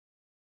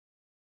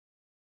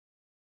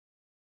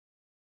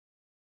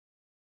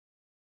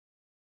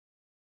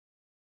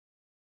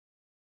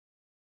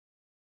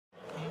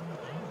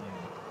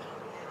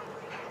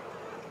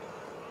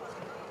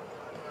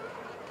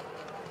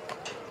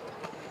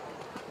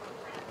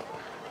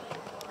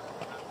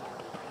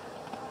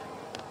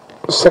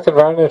Second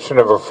round, entry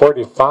number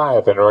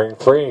 45 in ring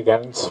 3,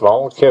 again,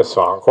 Small Kiss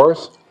on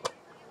course.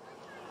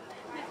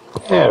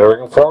 And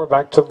ring 4,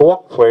 back to the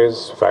walk,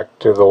 please. Back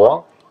to the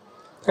walk.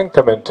 And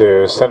come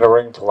into center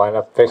ring to line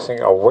up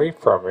facing away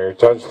from your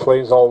judge,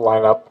 please. All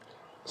line up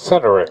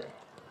center ring.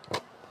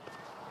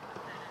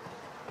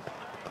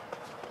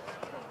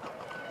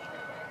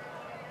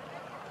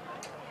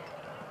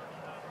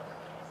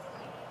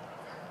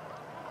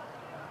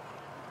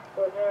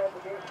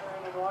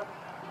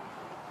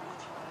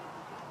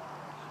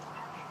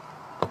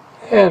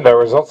 And our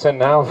results in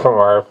now from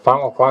our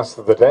final class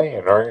of the day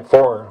in ring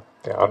 4.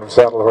 The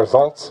undersaddle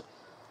results.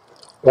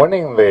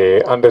 Winning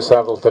the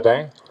undersaddle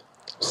today,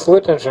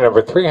 sled engine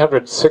number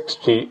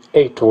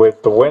 368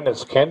 with the win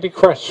is Candy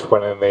Crush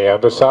winning the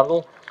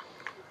undersaddle.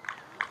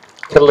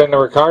 Catalina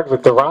Ricard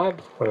with the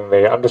rod winning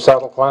the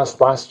undersaddle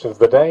class last of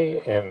the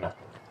day in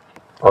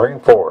ring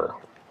 4.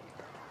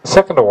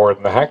 Second award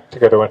in the hack to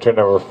go to entry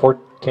number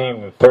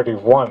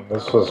 1431.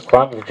 This was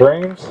Cloud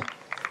Dreams.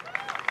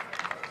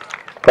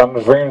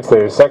 Cloud Dreams,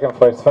 the second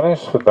place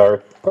finish with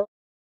our